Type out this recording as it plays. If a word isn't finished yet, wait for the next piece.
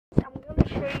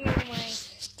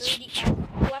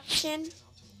collection.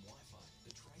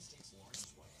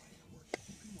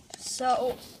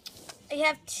 So I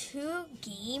have 2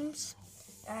 games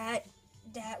that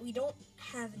we don't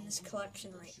have in this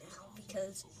collection right now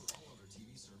because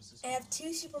I have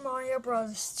 2 Super Mario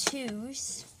Bros.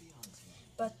 2s,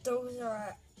 but those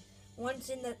are one's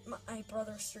in my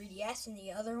brother's 3DS and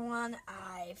the other one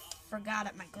I forgot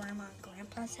at my grandma and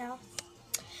grandpa's house.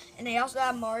 And I also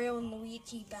have Mario and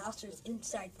Luigi Bowser's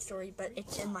Inside Story, but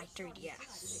it's in my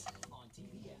 3DS.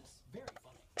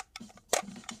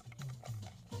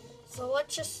 So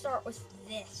let's just start with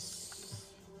this.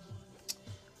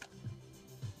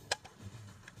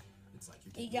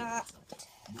 You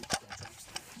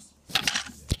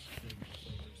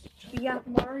got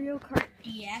Mario Kart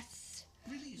DS,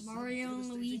 Mario and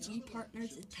Luigi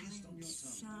Partners in Time,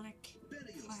 Sonic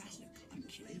Classic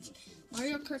Collections.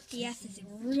 Mario Kart DS is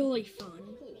really fun.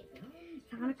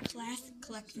 Sonic Classic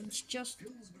Collection's just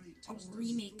a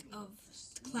remake of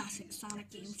the classic Sonic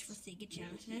games for Sega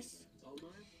Genesis.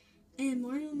 And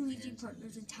Mario and Luigi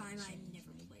Partners in Time I've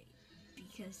never played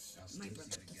because my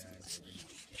brother doesn't let me.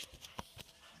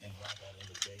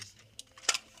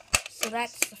 So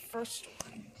that's the first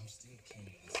one.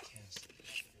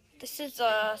 This is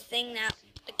a thing that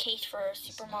the case for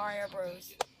Super Mario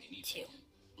Bros. 2.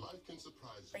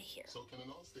 Right here.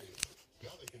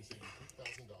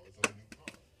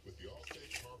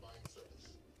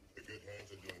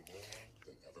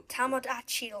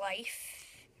 Tomodachi Life.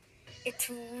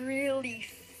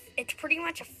 It's pretty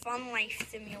much a fun life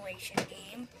simulation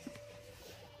game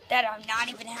that I'm not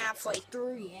even halfway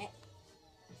through yet.